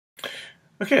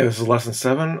Okay, this is lesson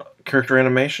 7, character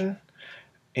animation,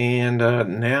 and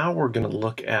now we're going to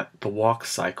look at the walk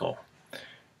cycle.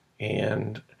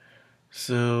 And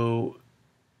so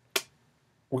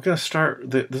we're going to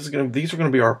start. These are going to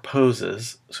be our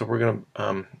poses. So we're going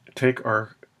to take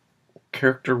our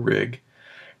character rig,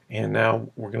 and now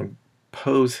we're going to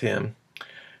pose him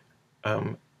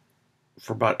for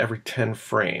about every 10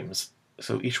 frames.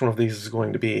 So each one of these is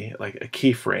going to be like a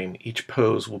keyframe. Each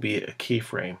pose will be a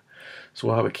keyframe. So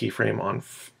we'll have a keyframe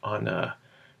on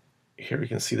here. You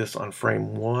can see this on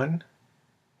frame 1.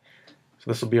 So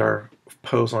this will be our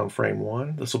pose on frame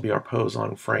 1. This will be our pose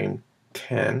on frame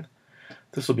 10.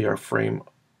 This will be our frame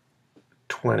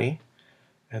 20.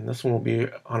 And this one will be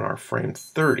on our frame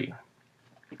 30.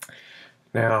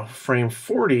 Now, frame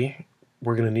 40,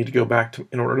 we're going to need to go back to,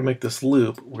 in order to make this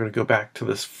loop, we're going to go back to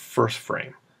this first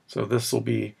frame. So this will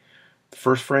be the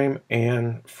first frame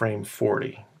and frame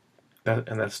 40.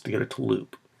 And that's to get it to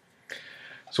loop.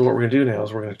 So what we're going to do now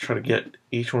is we're going to try to get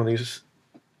each one of these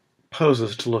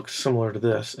poses to look similar to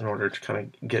this in order to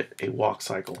kind of get a walk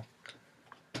cycle.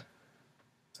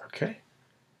 Okay,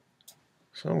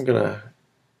 so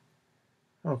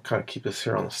I'll kind of keep this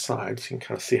here on the side so you can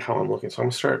kind of see how I'm looking. So I'm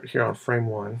going to start here on frame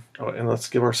 1, and let's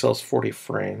give ourselves 40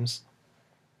 frames.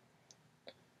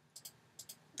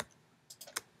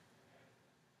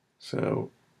 So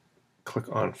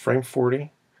click on frame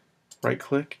 40, right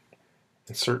click,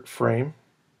 insert frame.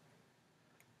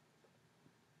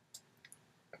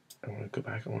 I'm going to go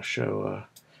back. I want to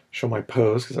show my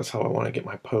pose because that's how I want to get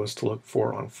my pose to look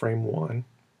for on frame 1.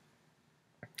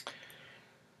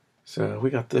 So we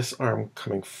got this arm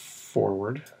coming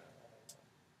forward.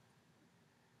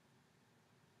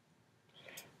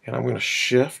 And I'm going to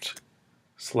shift,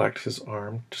 select his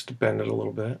arm just to bend it a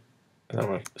little bit. And then I'm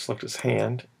going to select his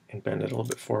hand and bend it a little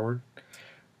bit forward.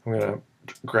 I'm going to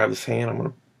grab this hand, I'm going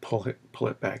to pull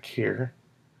it back here.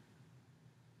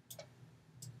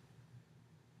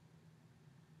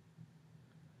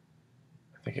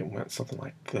 I think it went something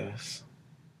like this.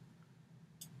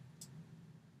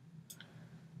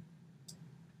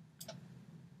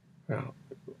 Well,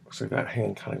 looks like that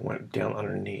hand kind of went down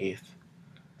underneath.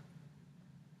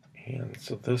 And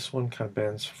so this one kind of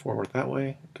bends forward that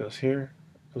way, goes here,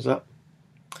 goes up.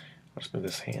 I'll just move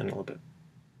this hand a little bit.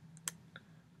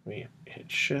 We hit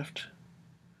shift.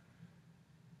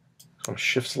 So I'm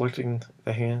shift selecting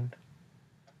the hand.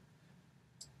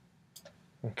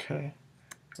 Okay.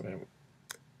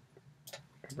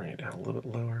 Bring it down a little bit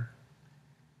lower.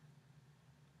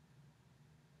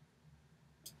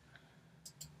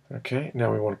 Okay,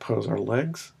 now we want to pose our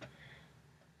legs.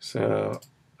 So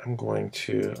I'm going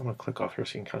to click off here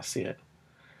so you can kind of see it.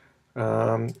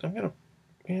 I'm going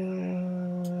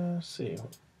to see.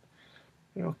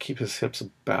 I'll keep his hips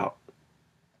about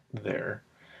there.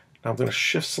 Now I'm going to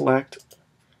shift select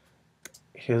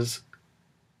his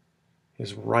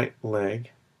right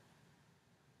leg,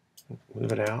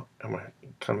 move it out. I'm going to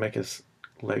kind of make his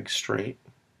leg straight.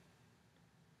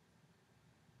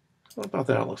 What about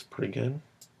that? It looks pretty good.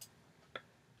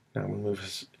 Now I'm going to move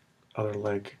his other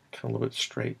leg kind of a little bit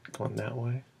straight, going that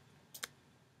way.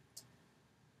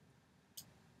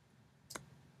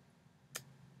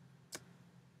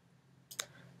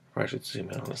 Or I should zoom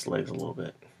in on his legs a little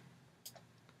bit.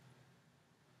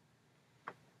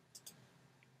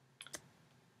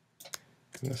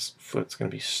 And this foot's going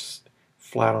to be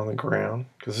flat on the ground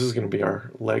because this is going to be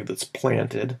our leg that's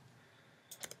planted.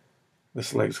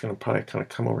 This leg's going to probably kind of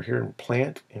come over here and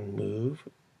plant and move,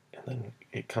 and then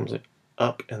it comes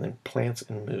up and then plants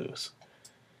and moves.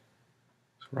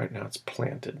 So right now it's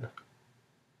planted.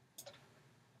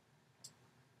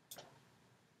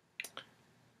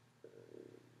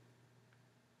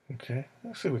 Okay,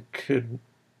 actually we could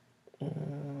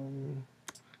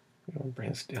bring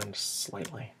this down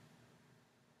slightly.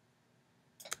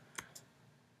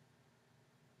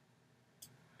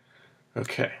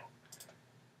 Okay.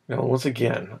 Now once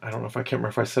again, I don't know if I can't remember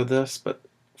if I said this, but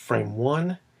frame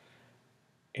 1,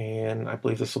 and I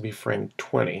believe this will be frame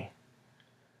 20.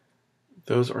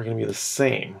 Those are going to be the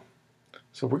same.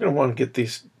 So we're going to want to get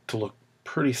these to look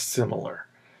pretty similar.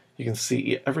 You can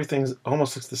see everything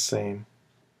almost looks the same,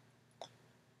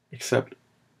 except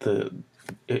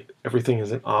everything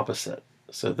is an opposite.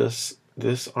 So this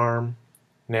arm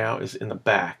now is in the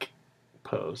back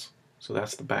pose. So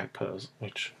that's the back pose,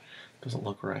 which doesn't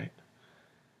look right.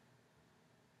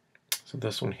 So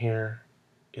this one here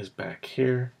is back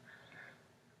here.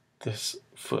 This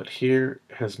foot here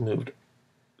has moved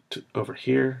over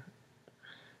here,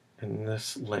 and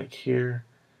this leg here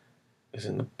is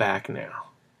in the back now.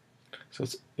 So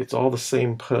it's all the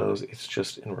same pose. It's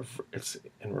just in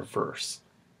reverse.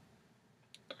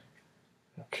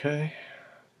 Okay,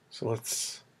 so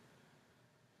let's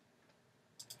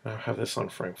now have this on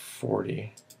frame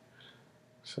 40.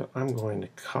 So I'm going to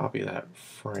copy that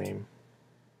frame.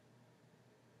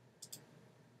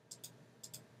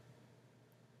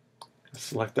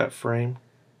 Select that frame,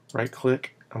 right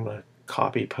click, I'm going to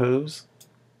copy pose.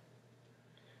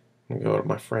 I'm going to go to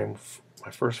my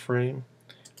first frame,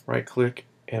 right click,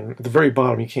 and at the very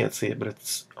bottom you can't see it,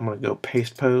 but I'm going to go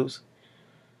paste pose.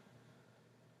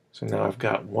 So now I've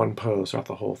got one pose throughout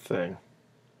the whole thing.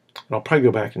 And I'll probably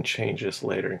go back and change this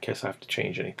later in case I have to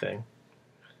change anything.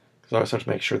 Because I always have to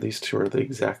make sure these two are the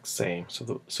exact same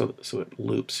so it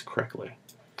loops correctly.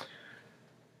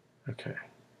 Okay.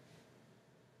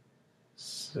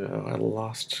 So I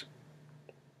lost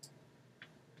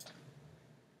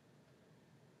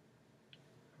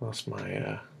my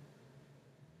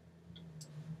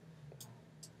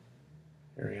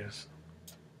here he is.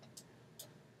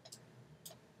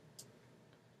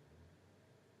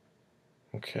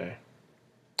 Okay.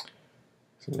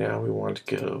 So now we want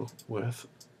to go with,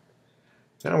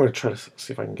 now I'm going to try to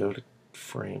see if I can go to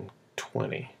frame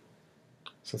 20,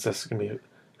 since that's going to be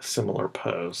a similar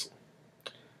pose.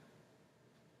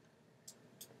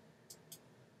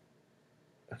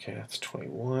 Okay, that's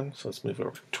 21, so let's move it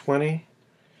over to 20.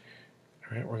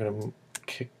 All right, we're going to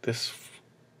kick this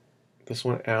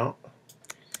one out.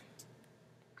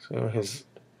 So it has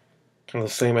kind of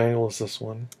the same angle as this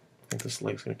one. I think this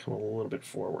leg's going to come a little bit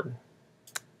forward.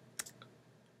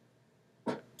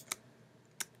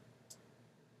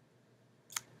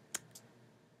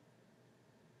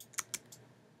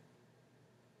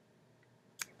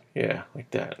 Yeah, like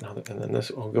that. Now, and then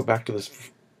this, I'll go back to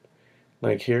this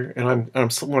leg here, and when I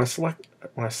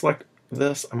select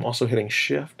this, I'm also hitting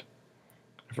Shift.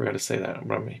 I forgot to say that,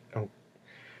 but I'm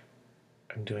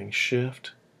doing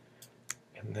Shift,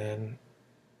 and then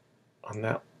on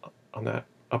that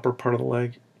upper part of the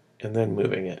leg, and then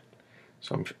moving it.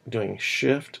 So I'm doing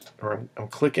Shift, or I'm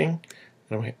clicking,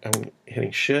 and I'm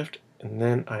hitting Shift, and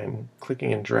then I'm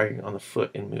clicking and dragging on the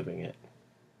foot and moving it.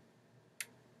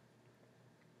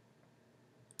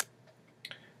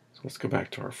 So let's go back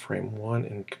to our frame 1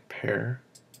 and compare.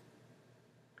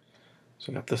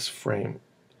 So I got this frame,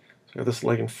 so I got this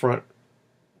leg in front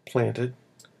planted.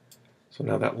 So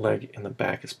now that leg in the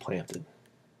back is planted.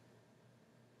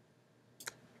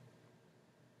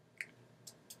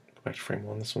 Go back to frame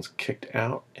 1. This one's kicked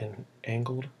out and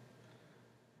angled.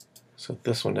 So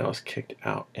this one now is kicked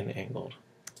out and angled.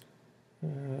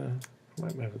 I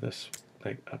might move this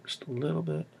leg up just a little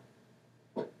bit.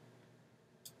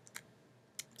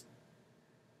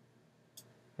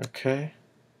 Okay.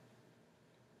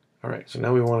 Alright, so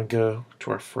now we want to go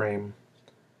to our frame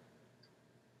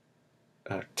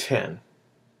 10.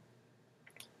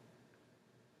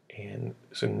 And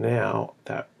so now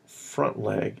that front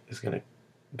leg is going to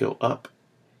go up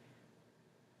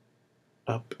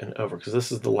and over, because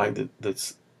this is the leg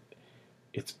it's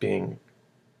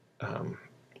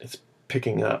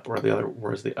picking up,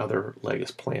 whereas the other leg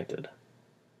is planted.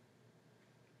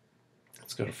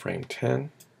 Let's go to frame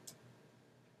 10.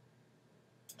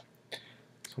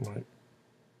 So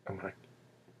I'm going to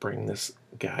bring this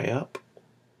guy up,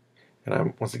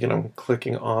 and once again I'm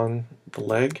clicking on the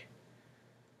leg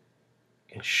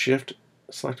and Shift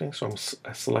selecting. So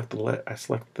I select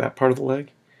that part of the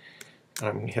leg.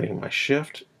 I'm hitting my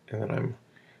Shift, and then I'm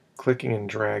clicking and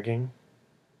dragging.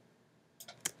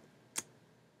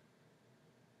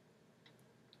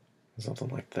 Something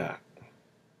like that.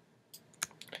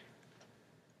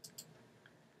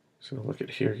 So look at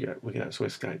here, so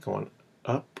this guy going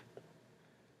up,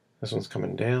 this one's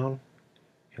coming down,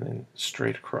 and then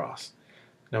straight across.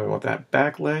 Now we want that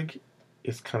back leg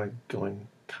is kind of going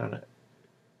kind of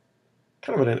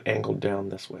at an angle down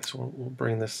this way. So we'll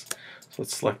bring this, so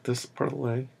let's select this part of the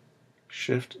leg,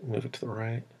 Shift, move it to the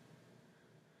right.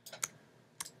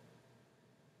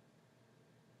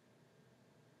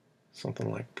 Something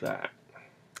like that.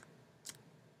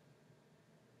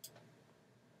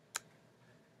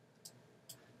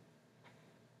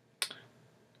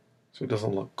 So it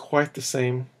doesn't look quite the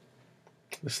same.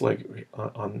 This leg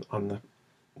on the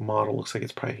model looks like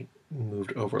it's probably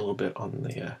moved over a little bit on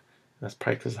the, that's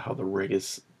probably because of how the rig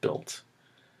is built.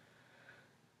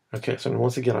 Okay, so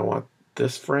once again I want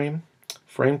this frame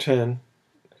 10,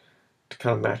 to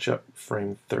kind of match up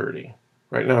frame 30.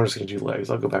 Right now I'm just going to do legs.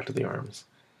 I'll go back to the arms.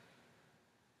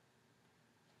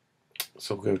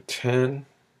 So we'll go 10,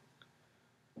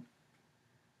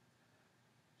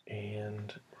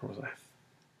 and where was I?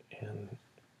 And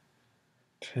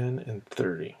 10 and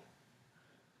 30.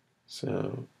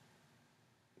 So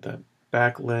that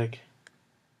back leg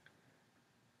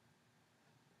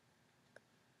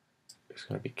is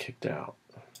going to be kicked out.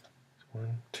 1,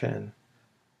 10,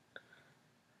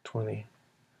 20.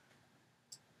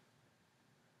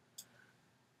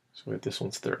 So wait, this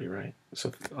one's 30, right?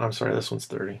 So I'm sorry, this one's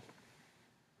 30.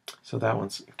 So that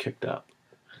one's kicked up.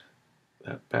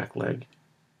 That back leg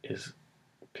is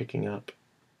picking up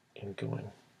and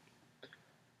going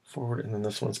forward, and then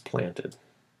this one's planted.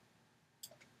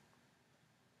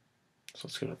 So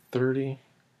let's go to 30.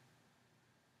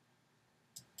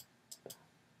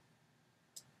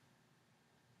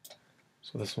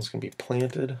 So this one's going to be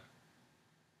planted.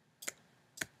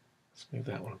 Let's move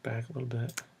that one back a little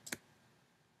bit.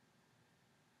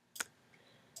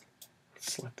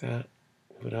 Let's select that,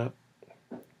 move it up.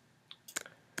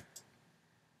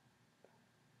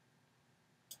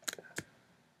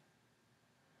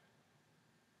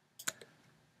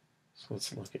 So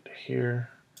let's look at here.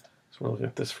 So we're looking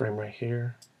at this frame right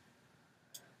here.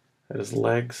 That is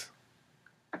legs.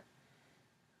 You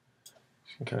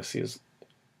can kind of see his,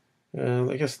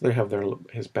 I guess they have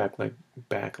his back leg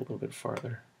back a little bit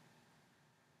farther.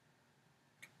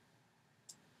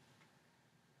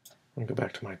 Let me go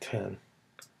back to my 10.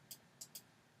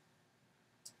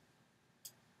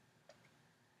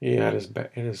 Yeah,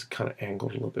 it is kind of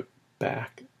angled a little bit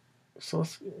back. So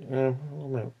let's,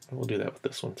 we'll do that with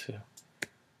this one too.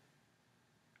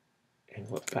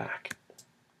 Angle it back.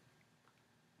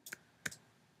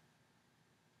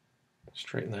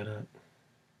 Straighten that up.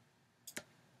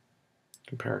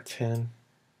 Compare our 10.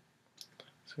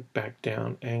 So back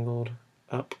down, angled,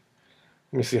 up.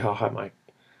 Let me see how high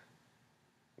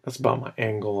that's about my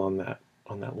angle on that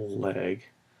leg.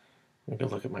 Let me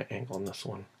go look at my angle on this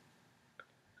one.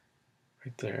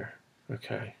 Right there.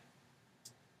 Okay.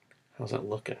 How's that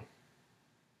looking?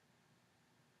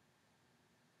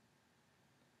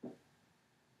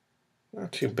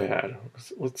 Not too bad.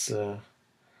 Let's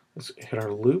hit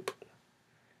our loop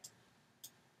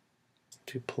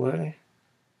to play.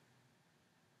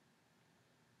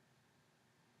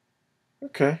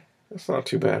 Okay, that's not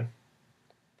too bad.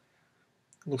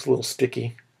 Looks a little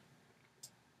sticky.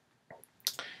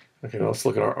 Okay, now let's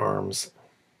look at our arms.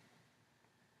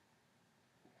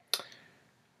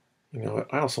 You know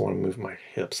what? I also want to move my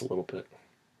hips a little bit.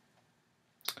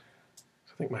 So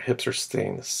I think my hips are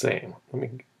staying the same. Let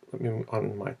me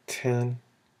on my 10.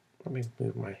 Let me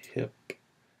move my hip.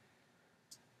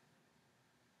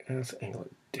 And let's angle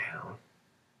it down.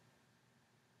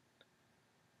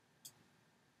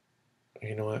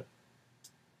 You know what?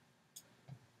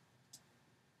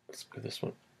 Let's move this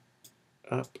one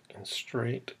up and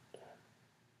straight.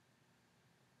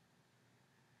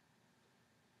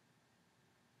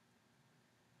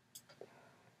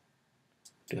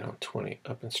 Down 20,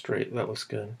 up and straight. That looks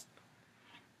good.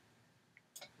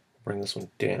 Bring this one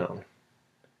down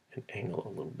and angle a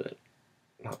little bit.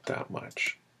 Not that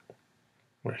much.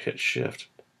 I'm going to hit shift,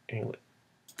 angle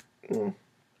it.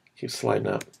 Keep sliding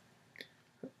up.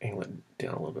 Angle it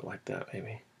down a little bit like that,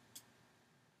 maybe.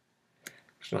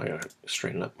 So now I got to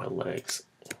straighten up my legs.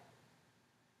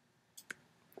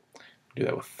 Do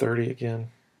that with 30 again.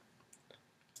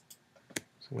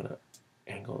 So I'm going to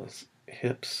angle his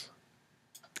hips.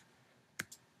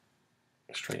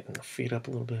 Straighten the feet up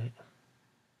a little bit.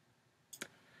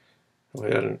 That way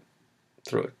I didn't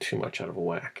throw it too much out of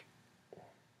whack.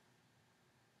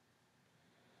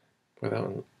 Boy,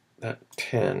 that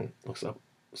 10 looks up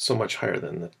so much higher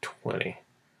than the 20.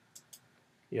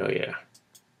 Oh yeah.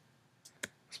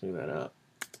 Let's move that up.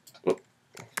 Whoop.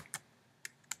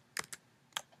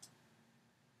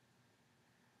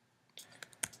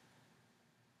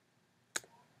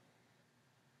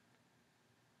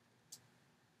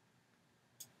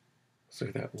 Let's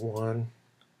look at that 1,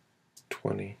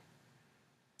 20,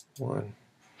 1,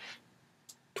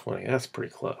 20. That's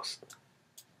pretty close.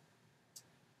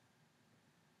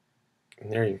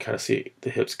 And there you can kind of see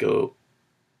the hips go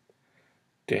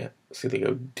down. See, they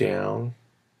go down,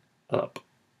 up,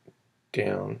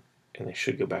 down, and they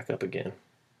should go back up again.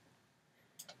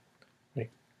 Let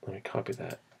me copy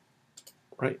that.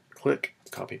 Right click,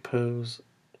 copy pose,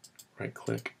 right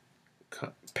click,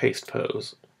 paste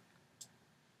pose.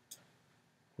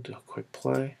 We'll do a quick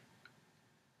play.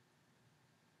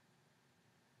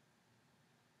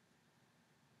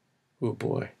 Oh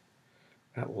boy,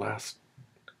 that last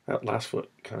foot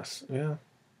kind of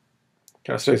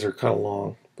stays there kind of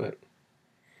long, but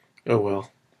oh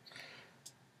well.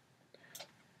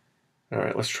 All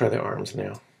right, let's try the arms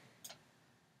now.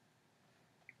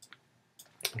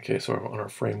 Okay, so on our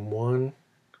frame 1,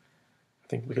 I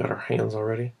think we got our hands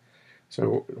already.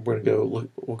 So we're gonna go look.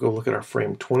 We'll go look at our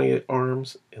frame 20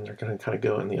 arms, and they're gonna kind of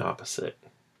go in the opposite.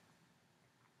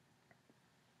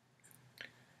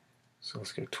 So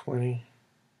let's go 20.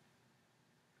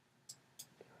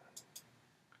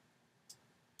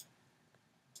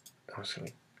 I'm just going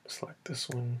to select this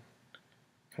one,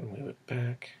 kind of move it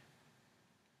back.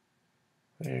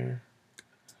 There.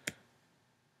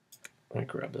 Let me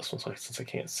grab this one since I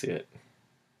can't see it.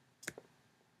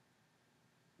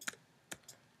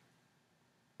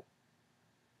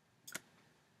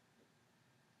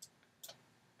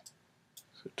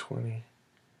 So 20.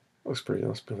 Looks pretty good.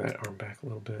 Let's move that arm back a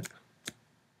little bit.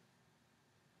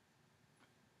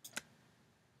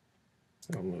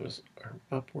 I'll move his arm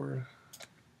upward.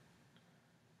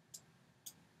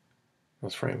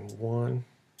 Let's frame 1,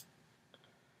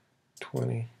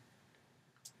 20,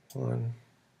 1,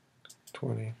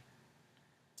 20,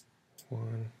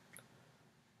 1.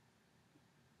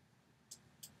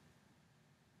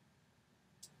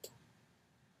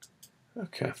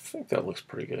 Okay, I think that looks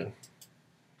pretty good.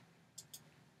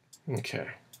 Okay,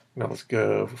 now let's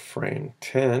go frame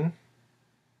 10.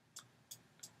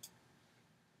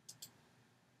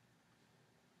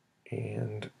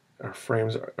 And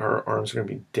our arms are going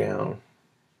to be down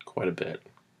quite a bit.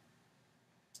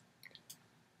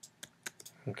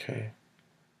 Okay,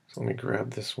 so let me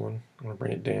grab this one. I'm going to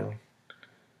bring it down.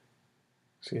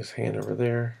 See his hand over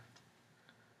there.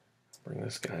 Bring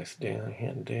this guy's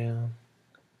hand down.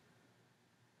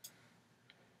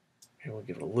 And we'll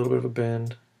give it a little bit of a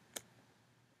bend.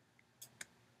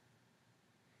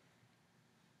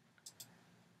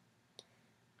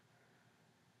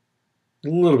 A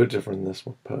little bit different than this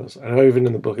one pose. I know even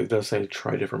in the book it does say to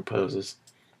try different poses.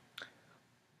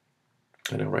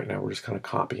 I know right now we're just kind of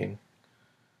copying.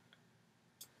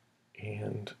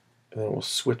 And then we'll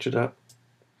switch it up.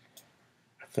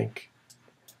 I think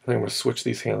I'm going to switch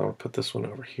these hands. I'm going to put this one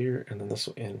over here and then this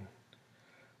one in.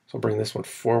 So I'll bring this one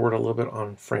forward a little bit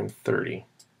on frame 30.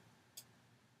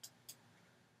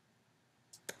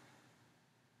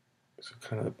 So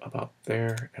kind of about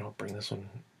there, and I'll bring this one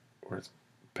where it's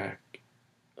back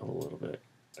a little bit.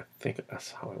 I think that's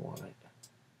how I want it.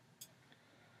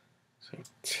 So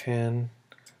 10,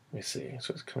 let me see,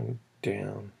 so it's coming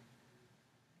down.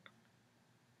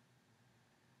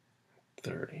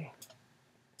 30.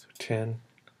 So 10,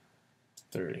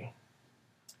 30.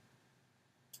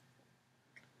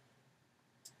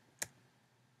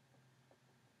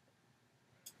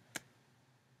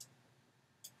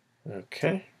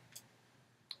 Okay.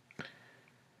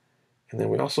 And then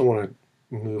we also want to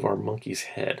move our monkey's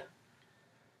head.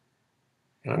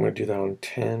 And I'm going to do that on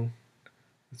 10.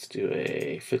 Let's do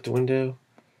a fit to window.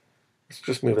 Let's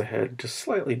just move the head just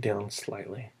slightly down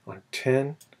slightly on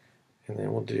 10. And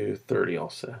then we'll do 30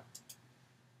 also.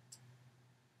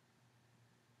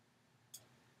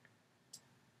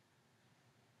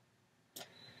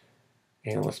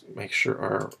 And let's make sure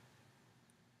our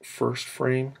first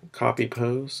frame, copy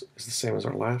pose, is the same as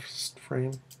our last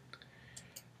frame.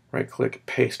 Right click,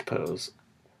 paste pose.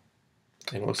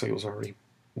 And it looks like it was already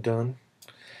done.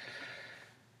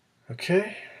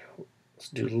 Okay, let's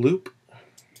do loop.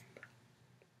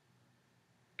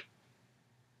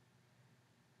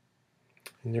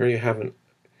 And there you have an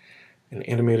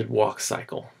animated walk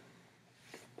cycle.